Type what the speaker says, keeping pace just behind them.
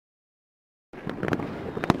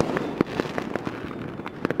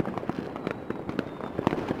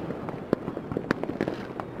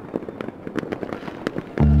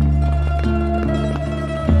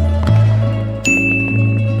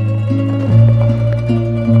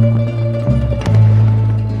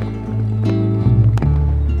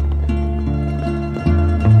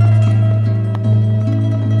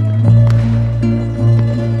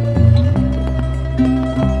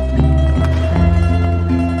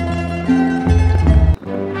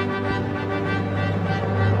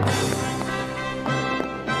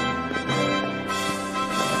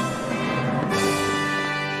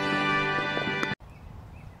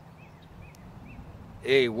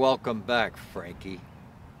Hey, welcome back, Frankie.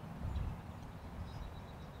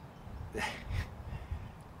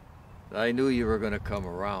 I knew you were gonna come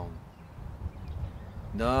around.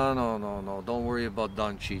 No, don't worry about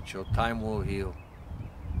Don Ciccio. Time will heal.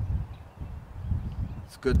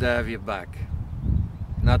 It's good to have you back.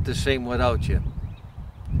 Not the same without you.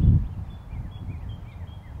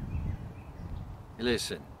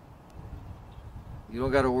 Listen, you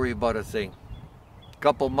don't gotta worry about a thing.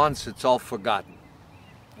 Couple months, it's all forgotten.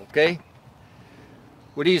 Okay?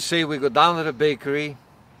 What do you say we go down to the bakery,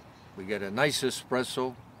 we get a nice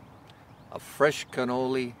espresso, a fresh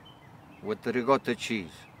cannoli with the ricotta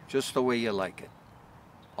cheese, just the way you like it.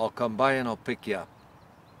 I'll come by and I'll pick you up.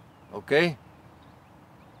 Okay?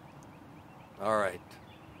 All right.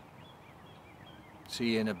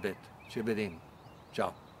 See you in a bit. Ciao.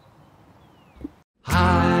 Ciao.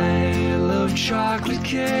 I love chocolate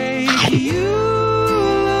cake. You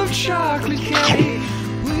love chocolate cake.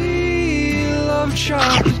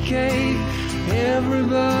 Chocolate cake.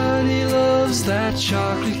 Everybody loves that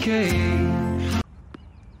chocolate cake.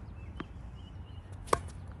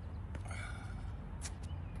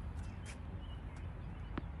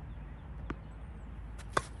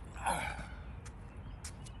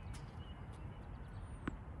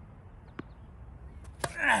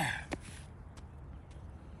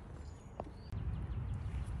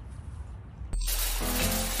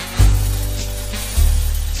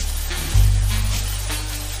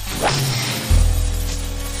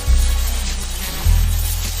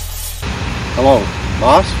 Hello,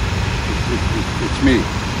 boss? It's me.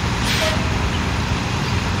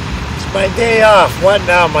 It's my day off. What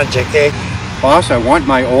now, Mangiacake? Boss, I want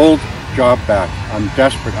my old job back. I'm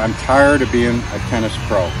desperate. I'm tired of being a tennis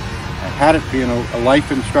pro. I had it being a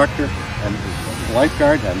life instructor and a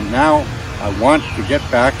lifeguard, and now I want to get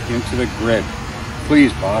back into the grid.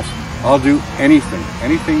 Please, boss, I'll do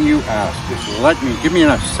anything you ask. Just give me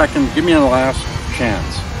a second, give me a last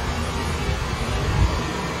chance.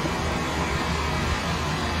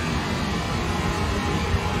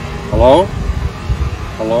 Hello?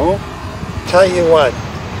 Hello? Tell you what,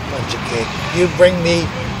 Mangiacake, you bring me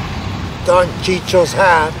Don Ciccio's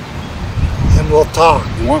hat and we'll talk.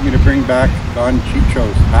 You want me to bring back Don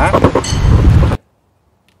Ciccio's hat?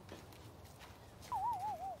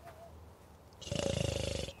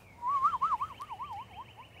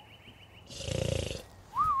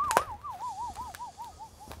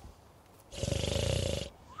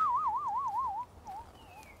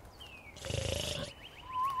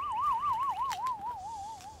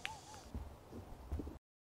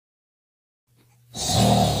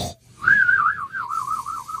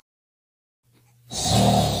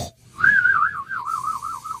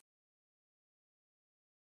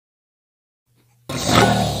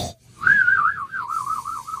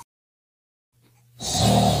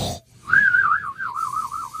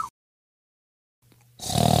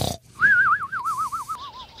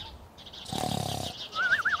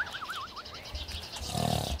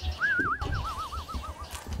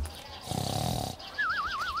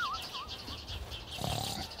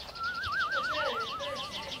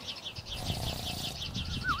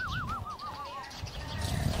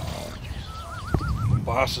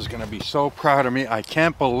 Boss is going to be so proud of me. I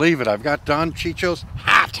can't believe it. I've got Don Ciccio's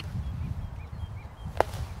hat.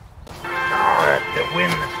 Oh, the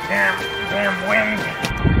wind, damn wind.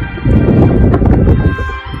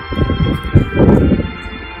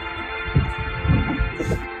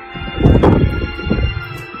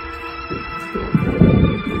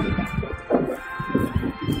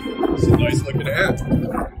 It's a nice looking hat.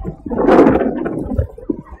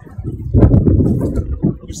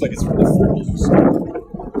 Looks like it's from the 40s.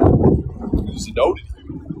 There's a note in here.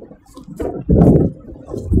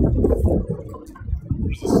 What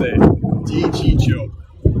does it say? D. Ciccio,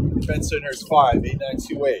 Bensonhurst 5,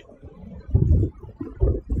 8928.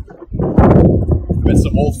 Bet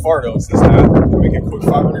some old farto says that. Make a quick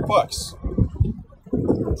 $500.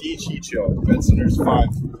 D. Ciccio, Bensonhurst 5,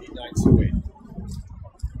 8928.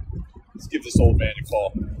 Let's give this old man a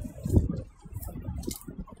call.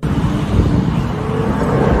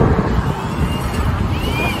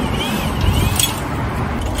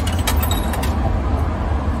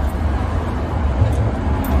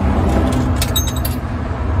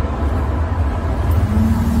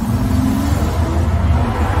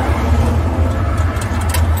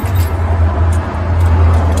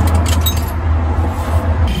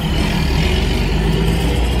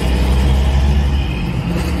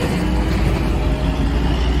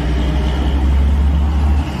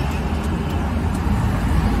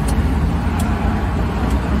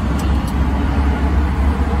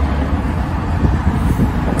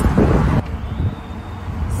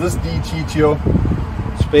 Is this D. Ciccio?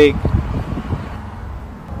 Speak.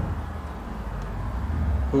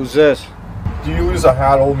 Who's this? Do you lose a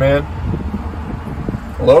hat, old man?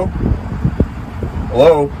 Hello?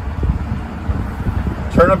 Hello?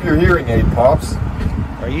 Turn up your hearing aid, Pops.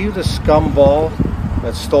 Are you the scumball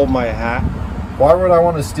that stole my hat? Why would I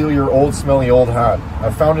want to steal your old, smelly old hat?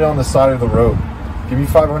 I found it on the side of the road. Give me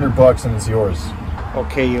 $500 and it's yours.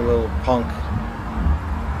 Okay, you little punk.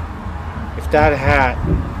 If that hat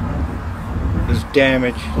is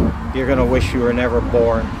damaged, you're gonna wish you were never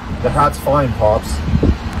born. The hat's fine, Pops.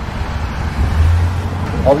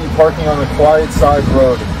 I'll be parking on the quiet side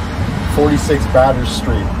road, 46 Batters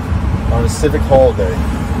Street, on a civic holiday.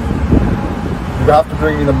 You have to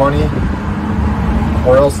bring me the money,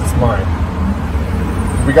 or else it's mine.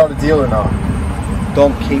 We got a deal or not?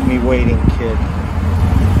 Don't keep me waiting, kid.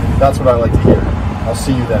 That's what I like to hear. I'll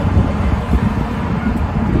see you then.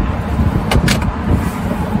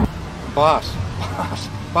 Boss,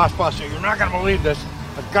 you're not gonna believe this.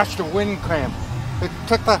 A gust of wind came. It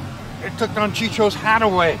took Don Ciccio's hat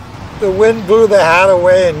away. The wind blew the hat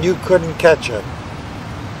away and you couldn't catch it.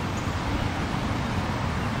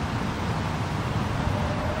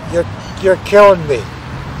 You're killing me.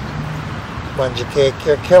 Mangiacake,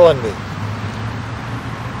 you're killing me.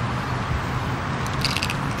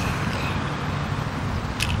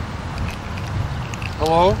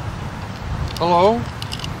 Hello? Hello?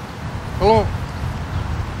 Hello?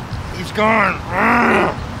 He's gone.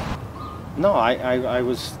 No, I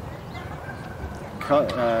was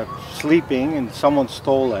sleeping and someone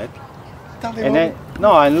stole it. And then,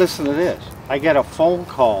 no, and listen to this. I get a phone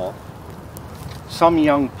call. Some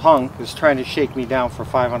young punk is trying to shake me down for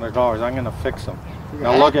 $500. I'm gonna fix him.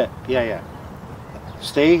 Now look at, yeah.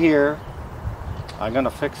 Stay here. I'm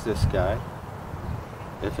gonna fix this guy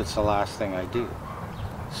if it's the last thing I do.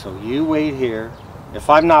 So you wait here. If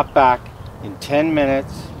I'm not back in 10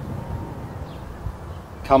 minutes,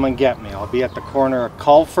 come and get me. I'll be at the corner of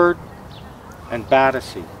Culford and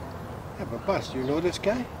Battersea. Yeah, but boss, you know this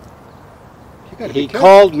guy? You gotta He be careful.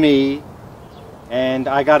 called me and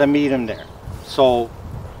I gotta meet him there. So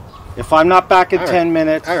if I'm not back in All right. 10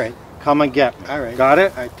 minutes, All right. come and get me. All right. Got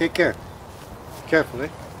it? All right, take care. Carefully.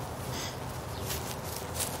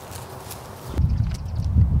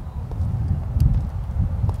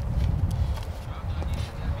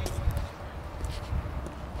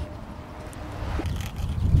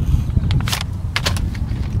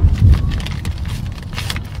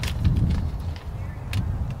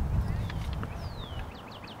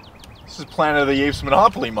 This is Planet of the Apes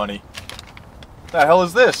Monopoly money. The hell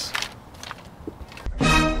is this?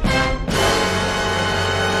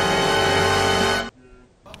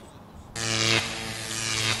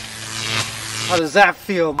 How does that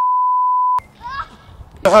feel?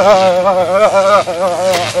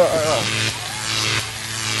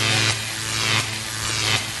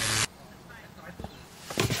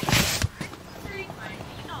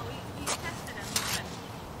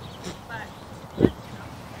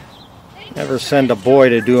 Never send a boy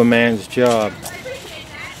to do a man's job.